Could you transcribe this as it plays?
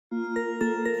各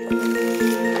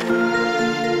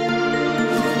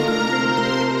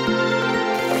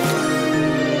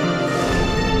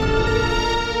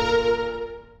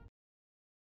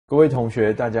位同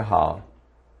学，大家好。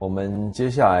我们接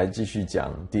下来继续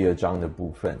讲第2章的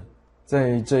部分。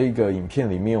在这一个影片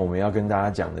里面，我们要跟大家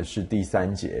讲的是第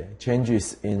3节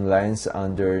Changes in length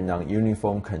under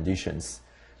non-uniform conditions。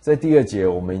在第2节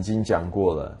我们已经讲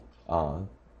过了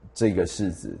这个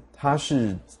式子，它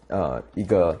是一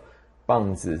个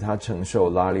棒子，它承受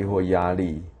拉力或压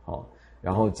力，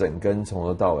然后整根从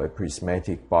头到尾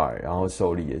prismatic bar， 然后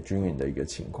受力也均匀的一个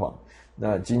情况。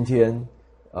那今天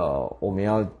我们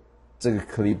要这个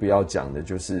clip 要讲的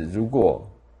就是，如果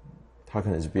它可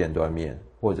能是变断面，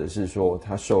或者是说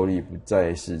它受力不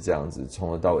再是这样子，从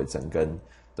头到尾整根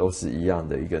都是一样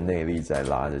的一个内力在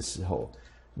拉的时候，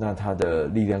那它的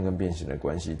力量跟变形的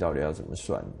关系到底要怎么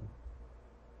算呢？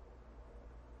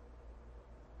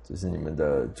这是你们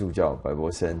的助教白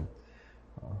博森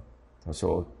他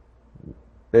说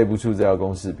背不出这条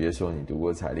公式，别说你读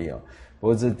过材力不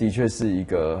过这的确是一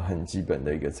个很基本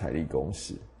的一个材力公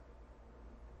式。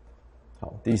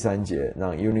好，第3节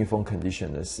让 uniform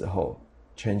condition 的时候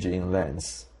change in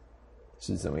length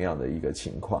是怎么样的一个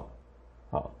情况。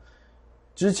好，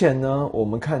之前呢我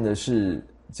们看的是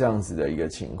这样子的一个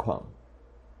情况，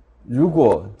如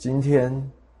果今天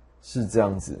是这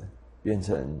样子，变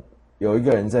成有一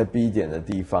个人在 B 点的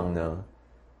地方呢，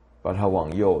把它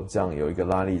往右，这样有一个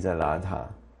拉力在拉它。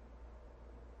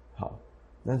好，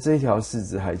那这条式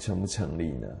子还成不成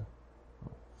立呢？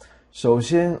首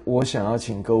先我想要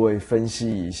请各位分析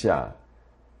一下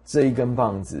这一根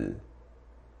棒子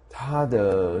它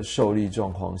的受力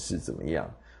状况是怎么样。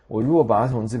我如果把它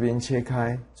从这边切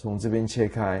开，从这边切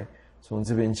开，从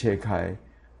这边切开，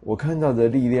我看到的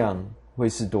力量会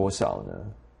是多少呢？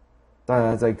大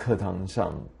家在课堂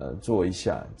上做一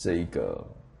下这一个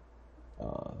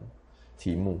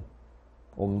题目，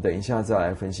我们等一下再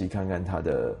来分析看看它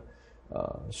的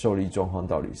受力状况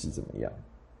到底是怎么样。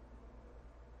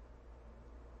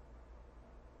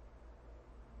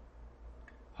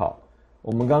好，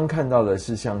我们刚刚看到的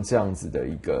是像这样子的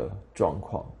一个状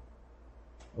况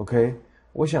OK，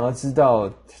 我想要知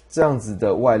道这样子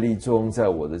的外力作用在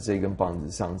我的这根棒子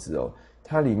上之后，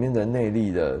它里面的内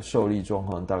力的受力状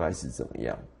况大概是怎么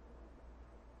样。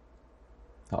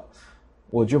好，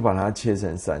我就把它切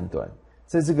成3段，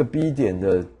在这个 B 点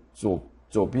的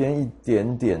左边一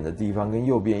点点的地方跟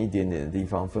右边一点点的地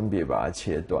方分别把它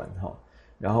切断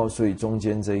然后所以中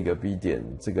间这个 B 点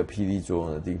这个霹雳作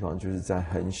用的地方就是在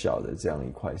很小的这样一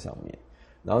块上面，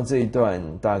然后这一段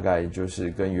大概就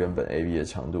是跟原本 AB 的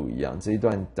长度一样，这一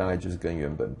段大概就是跟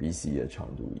原本 BC 的长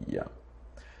度一样。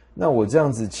那我这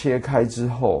样子切开之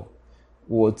后，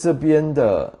我这边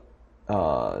的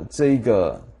这一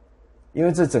个，因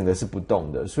为这整个是不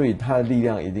动的，所以它的力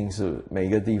量一定是每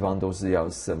个地方都是要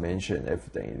summation F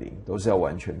等于0，都是要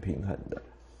完全平衡的。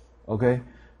OK，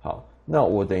 好，那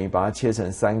我等于把它切成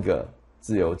3个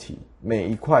自由体，每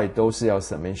一块都是要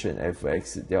summation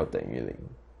Fx 要等于0。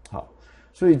好，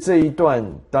所以这一段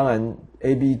当然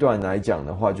AB 段来讲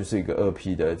的话，就是一个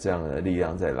2P 的这样的力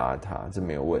量在拉它，这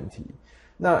没有问题。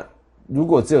那如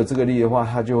果只有这个力的话，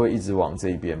它就会一直往这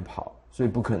一边跑，所以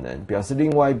不可能，表示另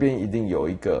外一边一定有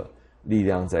一个力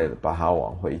量在把它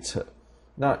往回扯。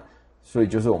那所以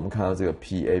就是我们看到这个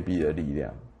PAB 的力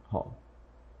量，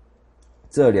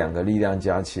这2个力量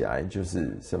加起来就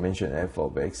是 summation F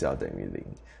of x 要等于0，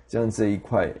这样这一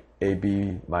块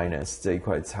AB minus 这一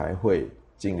块才会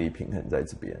尽力平衡在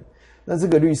这边。那这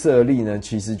个绿色的力呢，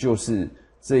其实就是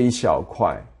这一小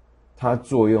块，它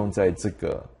作用在这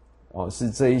个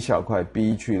是这一小块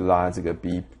B 去拉这个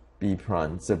B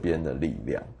prime 这边的力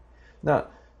量。那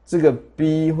这个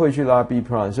B 会去拉 B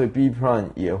prime， 所以 B prime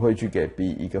也会去给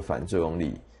B 一个反作用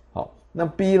力。好，那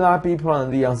B 拉 B prime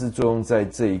的力量是作用在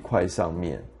这一块上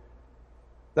面，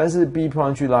但是 B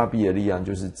prime 去拉 B 的力量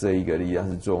就是这一个力量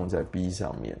是作用在 B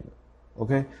上面的。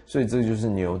OK， 所以这就是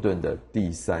牛顿的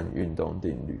第3运动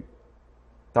定律：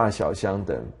大小相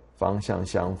等，方向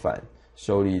相反，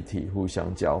受力体互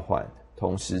相交换，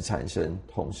同时产生，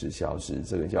同时消失，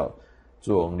这个叫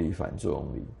作用力反作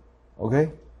用力。OK，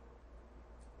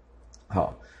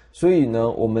 好，所以呢，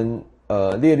我们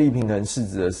列力平衡式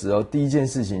子的时候，第一件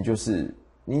事情就是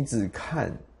你只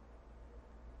看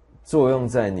作用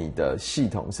在你的系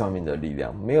统上面的力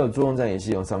量，没有作用在你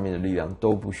系统上面的力量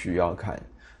都不需要看。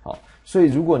好，所以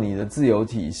如果你的自由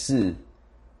体是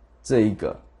这一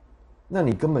个，那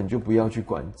你根本就不要去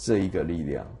管这一个力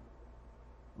量。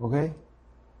OK，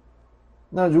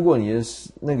 那如果你的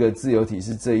那个自由体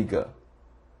是这一个，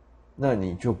那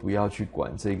你就不要去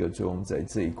管这个作用在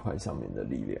这一块上面的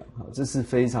力量，这是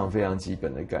非常非常基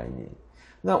本的概念。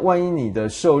那万一你的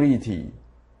受力体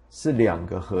是两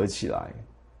个合起来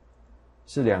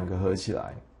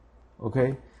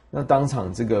 ，OK， 那当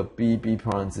场这个 B'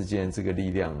 之间的这个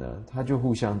力量呢，它就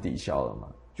互相抵消了嘛，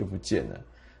就不见了，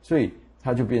所以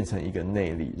它就变成一个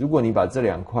内力。如果你把这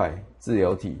两块自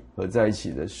由体合在一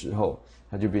起的时候，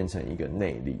它就变成一个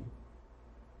内力。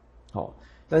好，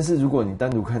但是如果你单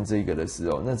独看这个的时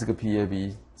候，那这个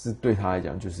PAB 是对它来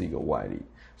讲就是一个外力。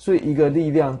所以一个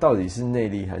力量到底是内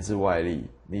力还是外力，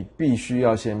你必须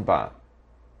要先把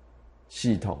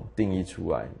系统定义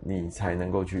出来，你才能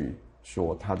够去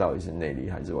说它到底是内力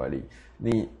还是外力。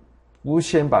你不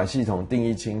先把系统定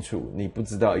义清楚，你不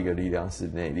知道一个力量是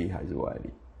内力还是外力。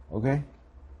OK，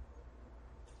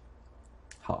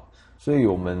 好，所以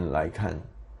我们来看，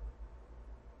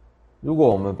如果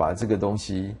我们把这个东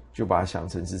西就把它想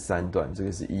成是三段，这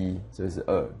个是1，这个是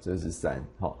2，这个是3，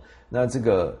好，那这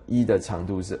个1的长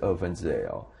度是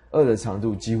2/L，2的长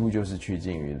度几乎就是趋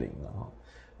近于0了哈，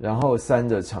然后3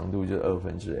的长度就是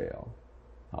2/L。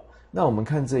好，那我们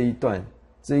看这一段，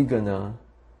这一个呢，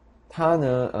它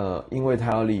呢，因为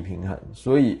它要力平衡，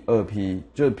所以2P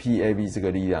就是 PAB 这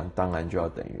个力量当然就要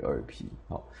等于2P。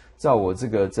好，照我这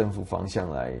个正负方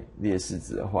向来列式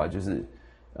子的话，就是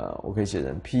我可以写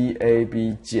成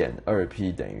PAB 减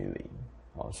 2P 等于0。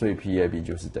好，所以 PAB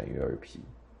就是等于2P。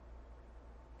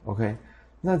OK，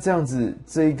 那这样子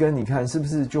这一根你看是不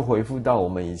是就回复到我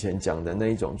们以前讲的那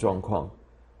一种状况，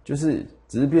就是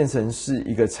只是变成是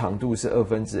一个长度是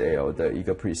2/L 的一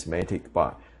个 prismatic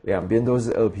bar， 两边都是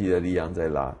2P 的力量在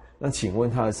拉。那请问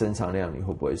它的伸长量你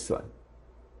会不会算？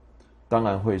当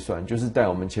然会算，就是带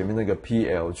我们前面那个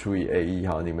PL 除以 AE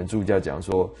哈，你们助教讲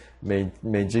说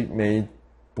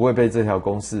不会背这条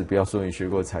公式，不要说你学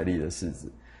过财力的式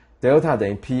子 ，delta 等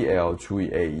于 PL 除以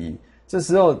AE。这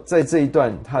时候在这一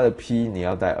段，它的 P 你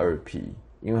要带 2P，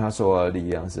 因为它受到的力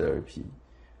量是 2P。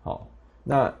好，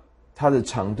那它的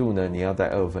长度呢，你要带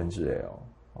2/L。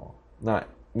哦，那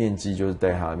面积就是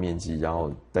带它的面积，然后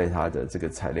带它的这个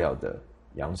材料的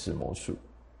杨氏模数。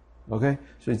OK，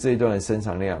 所以这一段的伸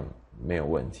长量没有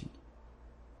问题。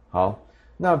好，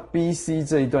那 BC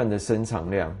这一段的伸长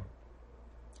量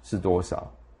是多少？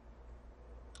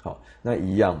好，那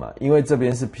一样嘛，因为这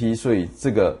边是 P， 所以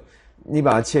这个你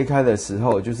把它切开的时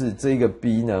候，就是这个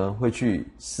B 呢会去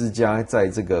施加在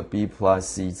这个 B plus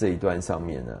C 这一段上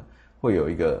面呢，会有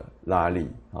一个拉力，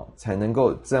好，才能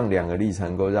够这样两个力才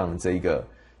能够让这个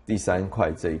第三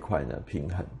块这一块呢平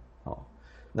衡。好，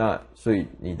那所以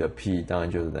你的 P 当然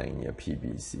就是等于你的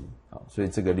PBC。好，所以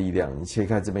这个力量你切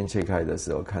开这边切开的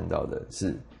时候看到的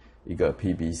是一个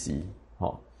PBC。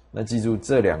好，那记住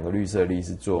这两个绿色力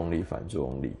是作用力反作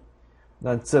用力，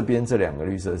那这边这两个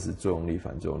绿色是作用力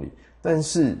反作用力，但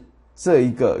是这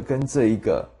一个跟这一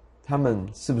个它们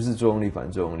是不是作用力反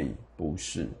作用力？不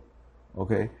是。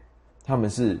 OK， 它们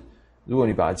是，如果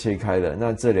你把它切开了，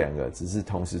那这两个只是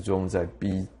同时作用在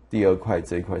B 第二块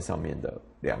这一块上面的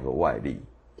两个外力。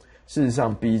事实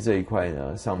上 B 这一块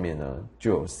呢上面呢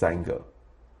就有三个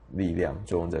力量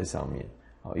作用在上面。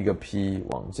好，一个 P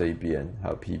往这一边，还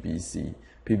有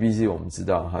PBC 我们知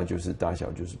道它就是大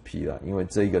小就是 P 啦，因为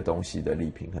这一个东西的力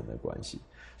平衡的关系。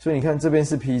所以你看这边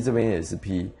是 P， 这边也是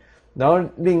P， 然后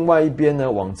另外一边呢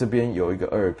往这边有一个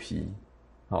 2P，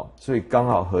 好，所以刚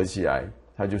好合起来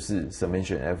它就是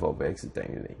summation f of x 等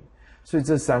于0。所以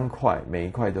这三块每一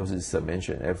块都是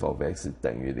summation f of x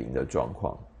等于0的状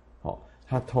况，好，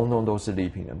它通通都是力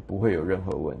平衡，不会有任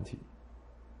何问题。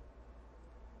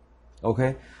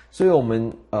OK， 所以我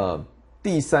们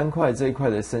第三块这一块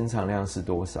的伸长量是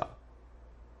多少？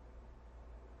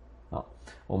好，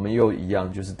我们又一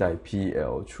样，就是带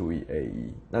PL 除以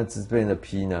AE。那这边的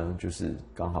P 呢，就是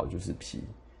刚好就是 P，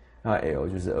 那 L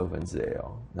就是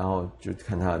2/L， 然后就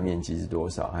看它的面积是多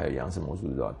少，还有杨氏模数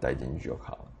是多少，带进去就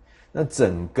好了。那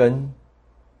整根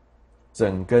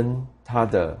它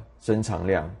的伸长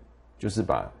量，就是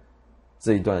把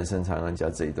这一段的伸长量加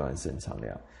这一段的伸长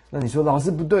量。那你说老师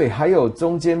不对，还有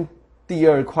中间第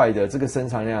二块的这个伸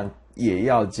长量也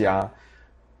要加，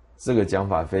这个讲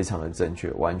法非常的正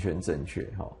确，完全正确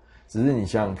哈。只是你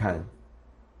想想看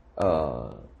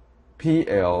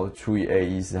，PL 除以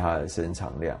AE 是它的伸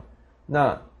长量，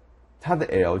那它的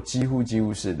L 几乎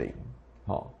是0，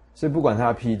好，所以不管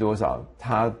它 P 多少，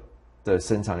它的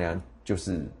伸长量就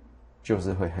是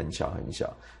会很小很小，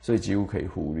所以几乎可以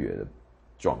忽略的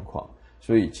状况。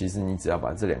所以其实你只要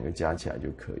把这两个加起来就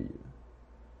可以了。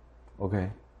OK，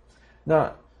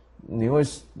 那你会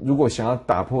如果想要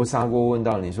打破砂锅问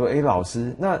到你说，老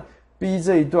师，那 B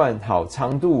这一段好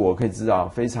长度我可以知道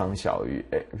非常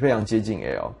接近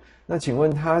L，那请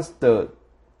问它的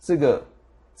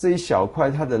这一小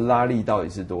块它的拉力到底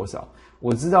是多少？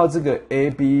我知道这个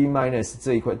AB minus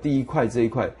这一块，第一块这一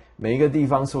块每一个地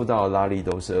方受到的拉力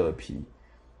都是 2P，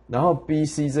 然后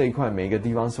BC 这一块每一个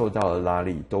地方受到的拉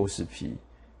力都是 P，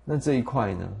 那这一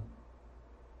块呢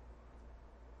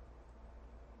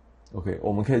 ？OK，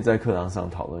 我们可以在课堂上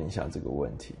讨论一下这个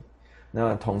问题。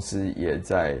那同时也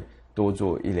再多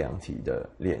做1、2题的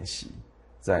练习，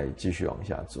再继续往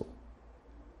下做。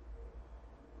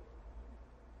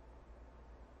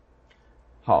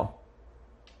好，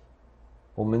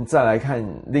我们再来看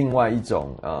另外一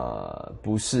种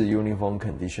不是 uniform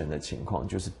condition 的情况，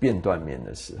就是变断面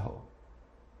的时候。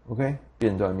OK，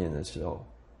 变断面的时候，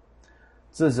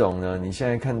这种呢，你现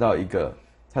在看到一个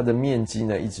它的面积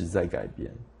呢一直在改变。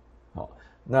好，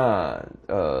那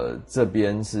这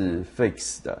边是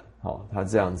fixed 的，好，它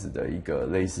这样子的一个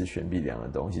类似悬臂梁的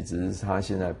东西，只是它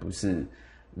现在不是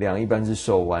梁，一般是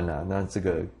受弯啦，那这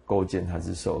个构件它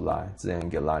是受拉，这样一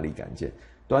个拉力杆件。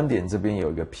端点这边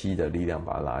有一个 P 的力量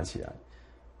把它拉起来。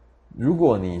如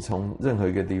果你从任何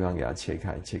一个地方给它切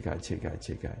开，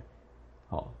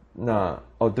好，那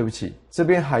对不起，这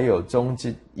边还有中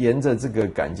间沿着这个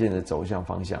杆件的走向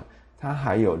方向，它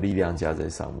还有力量加在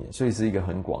上面，所以是一个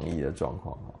很广义的状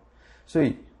况。所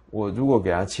以我如果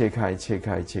给它切开，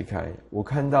我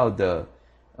看到的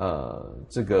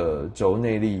这个轴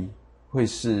内力会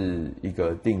是一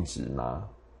个定值吗？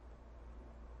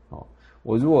好，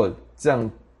我如果这样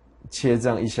切这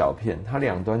样一小片，它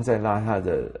两端再拉它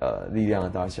的力量的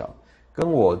大小，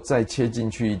跟我再切进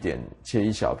去一点，切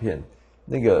一小片，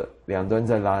那个两端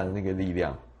再拉的那个力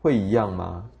量会一样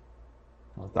吗？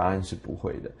答案是不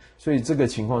会的。所以这个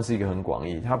情况是一个很广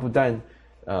义，它不但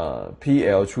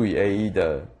PL 除以 AE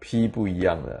的 P 不一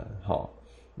样了，好，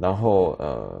然后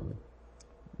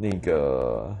那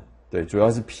个对，主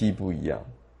要是 P 不一样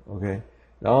 ，OK，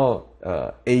 然后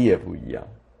A 也不一样。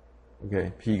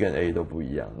OK， P 跟 A 都不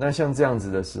一样。那像这样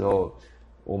子的时候，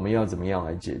我们要怎么样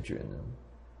来解决呢？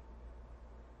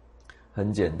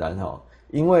很简单哈，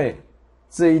因为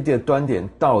这一个端点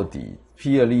到底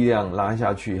P 的力量拉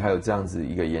下去，还有这样子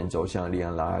一个沿轴向的力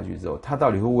量拉下去之后，它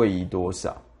到底会位移多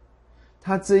少？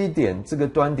它这一点这个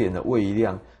端点的位移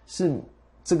量是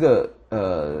这个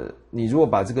你如果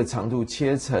把这个长度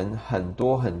切成很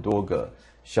多个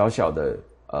小小的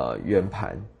圆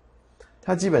盘。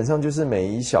它基本上就是每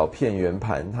一小片圆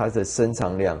盘，它的伸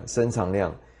长量，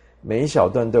每一小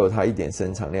段都有它一点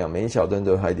伸长量，每一小段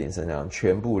都有它一点伸长量，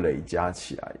全部累加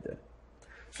起来的。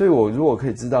所以我如果可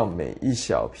以知道每一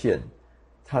小片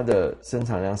它的伸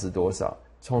长量是多少，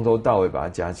从头到尾把它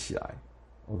加起来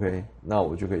 ，OK， 那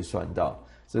我就可以算到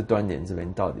这端点这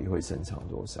边到底会伸长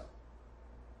多少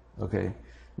 ，OK。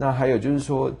那还有就是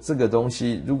说，这个东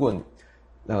西如果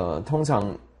通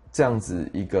常。这样子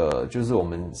一个，就是我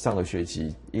们上个学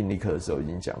期应力课的时候已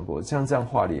经讲过，像这样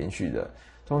画连续的，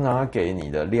通常它给你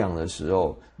的量的时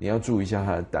候，你要注意一下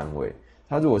它的单位。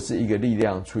它如果是一个力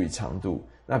量除以长度，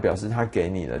那表示它给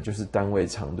你的就是单位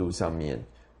长度上面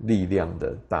力量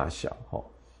的大小，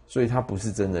所以它不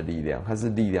是真的力量，它是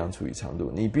力量除以长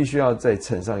度。你必须要再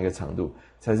乘上一个长度，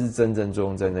才是真正作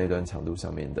用在那段长度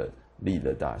上面的力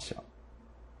的大小。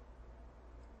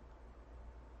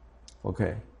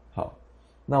OK， 好。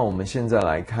那我们现在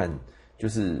来看，就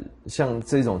是像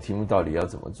这种题目到底要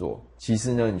怎么做？其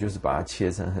实呢，你就是把它切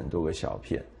成很多个小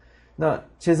片。那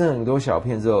切成很多小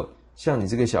片之后，像你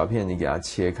这个小片，你给它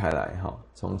切开来，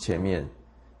从前面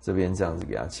这边这样子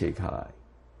给它切开来。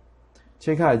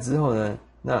切开来之后呢，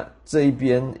那这一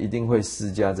边一定会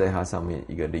施加在它上面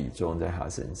一个力，作用在它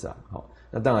身上。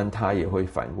那当然它也会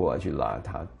反过来去拉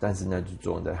它，但是那就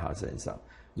作用在它身上。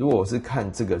如果我是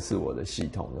看这个是我的系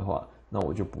统的话，那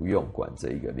我就不用管这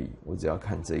一个力，我只要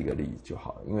看这一个力就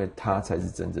好了，因为它才是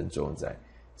真正作用在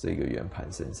这个圆盘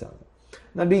身上的。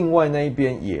那另外那一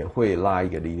边也会拉一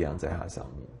个力量在它上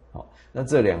面。好，那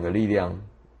这两个力量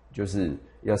就是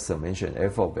要 summation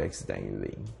f of x 等于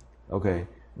0。OK，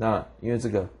 那因为这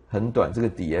个很短，这个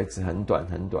dx 很短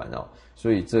哦，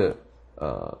所以这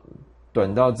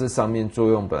短到这上面作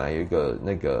用本来有一个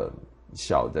那个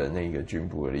小的那个均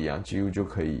部的力量，几乎就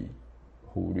可以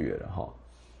忽略了哈。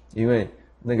因为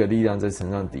那个力量再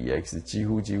乘上 dx 几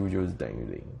乎就是等于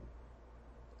0，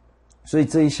所以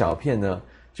这一小片呢，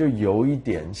就有一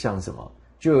点像什么？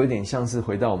就有一点像是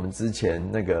回到我们之前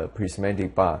那个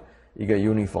prismatic bar 一个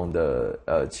uniform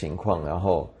的情况，然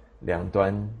后两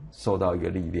端受到一个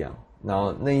力量，然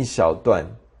后那一小段，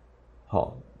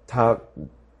它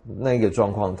那个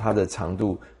状况，它的长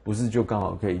度不是就刚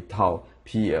好可以套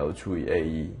PL 除以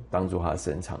AE 当做它的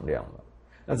伸长量吗？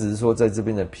那只是说在这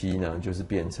边的 P 呢，就是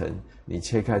变成你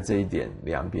切开这一点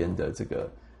两边的这个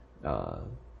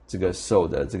这个受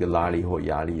的这个拉力或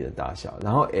压力的大小，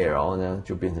然后 L 呢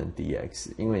就变成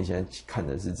dx， 因为你现在看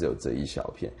的是只有这一小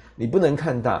片，你不能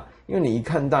看大，因为你一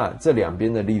看大，这两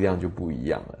边的力量就不一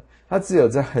样了。它只有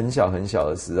在很小很小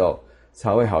的时候，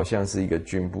才会好像是一个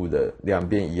军部的两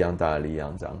边一样大的力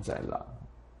量这样在拉。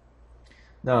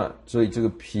那所以这个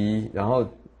P， 然后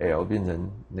L 变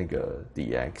成那个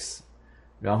dx，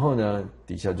 然后呢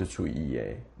底下就除以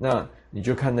EA， 那你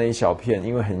就看那一小片，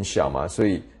因为很小嘛，所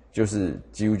以就是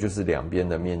几乎就是两边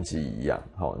的面积一样，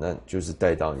好，那就是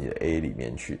带到你的 A 里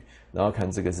面去，然后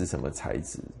看这个是什么材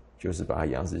质，就是把它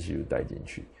杨氏系数带进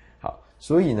去。好，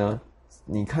所以呢，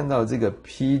你看到这个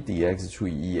P dx 除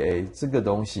以 EA 这个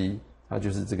东西，它就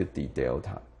是这个 d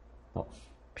delta。好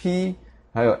 ，P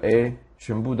还有 A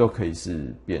全部都可以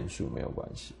是变数，没有关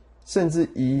系。甚至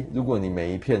如果你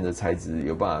每一片的材质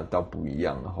有办法到不一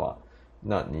样的话，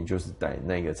那你就是带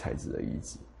那个材质的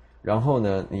值。然后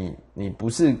呢，你不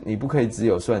可以只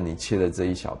有算你切的这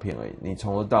一小片而已，你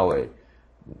从头到尾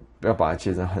要把它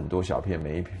切成很多小片，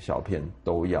每一小片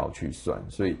都要去算，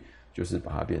所以就是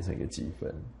把它变成一个积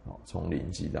分，从0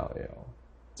积到 L，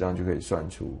 这样就可以算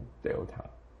出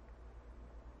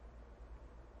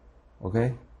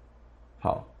delta。OK，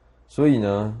 好，所以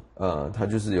呢，它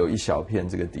就是有一小片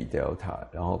这个 d delta，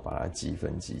 然后把它积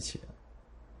分积起来。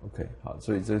OK， 好，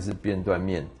所以这是变断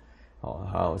面。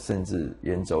还有甚至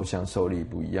沿轴向受力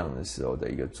不一样的时候的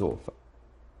一个做法，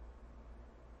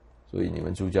所以你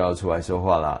们助教要出来说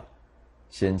话啦，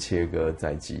先切割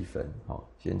再积分，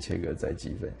先切割再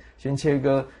积分，先切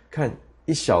割看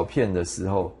一小片的时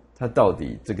候，它到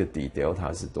底这个d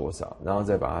delta是多少，然后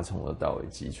再把它从头到尾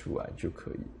积出来就可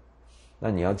以了。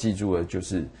那你要记住的就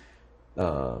是，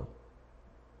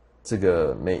这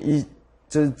个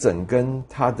就是整根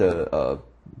它的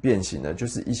变形呢，就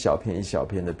是一小片一小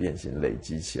片的变形累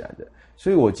积起来的。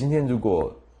所以我今天如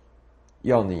果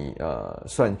要你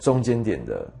算中间点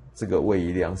的这个位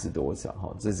移量是多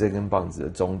少，这根棒子的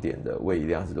终点的位移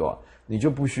量是多少，你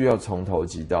就不需要从头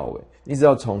积到尾，你只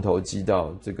要从头积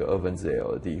到这个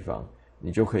2/L 的地方，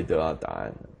你就可以得到答案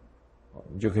了。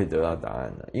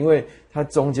因为它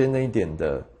中间那一点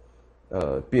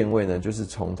的变位呢，就是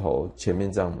从头前面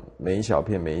这样每一小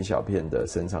片每一小片的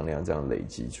伸长量这样累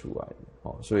积出来的。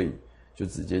所以就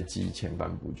直接记前半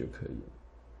部就可以了。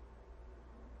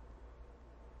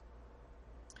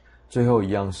最后一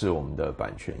样是我们的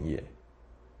版权页。